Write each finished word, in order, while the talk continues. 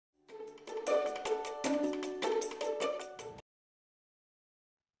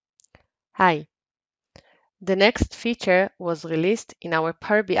Hi. The next feature was released in our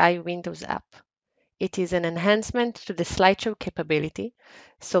Power BI Windows app. It is an enhancement to the slideshow capability,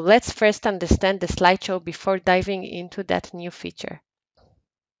 so let's first understand the slideshow before diving into that new feature.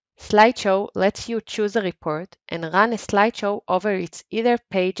 Slideshow lets you choose a report and run a slideshow over its either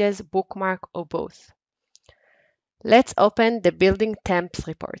pages, bookmark, or both. Let's open the Building Temps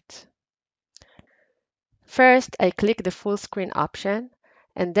report. First, I click the full screen option,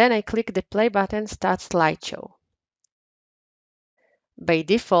 and then I click the play button Start Slideshow. By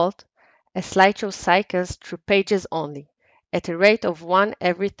default, a slideshow cycles through pages only, at a rate of 1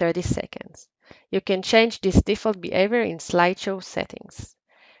 every 30 seconds. You can change this default behavior in slideshow settings.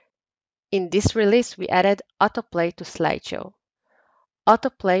 In this release, we added autoplay to slideshow.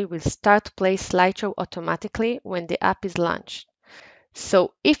 Autoplay will start play slideshow automatically when the app is launched.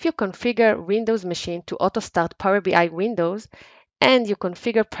 So if you configure Windows machine to auto-start Power BI Windows, and you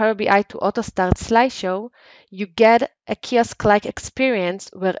configure Power BI to auto-start slideshow, you get a kiosk-like experience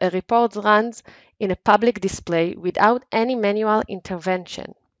where a report runs in a public display without any manual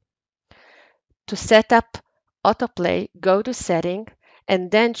intervention. To set up autoplay, go to Setting and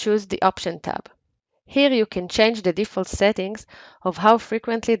then choose the Option tab. Here you can change the default settings of how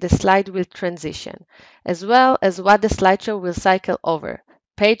frequently the slide will transition, as well as what the slideshow will cycle over,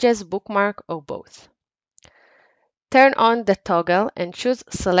 pages, bookmark, or both. Turn on the toggle and choose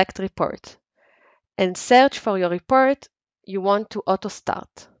Select Report, and search for your report you want to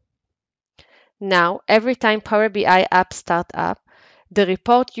auto-start. Now, every time Power BI app starts up, the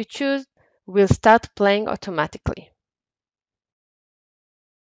report you choose will start playing automatically.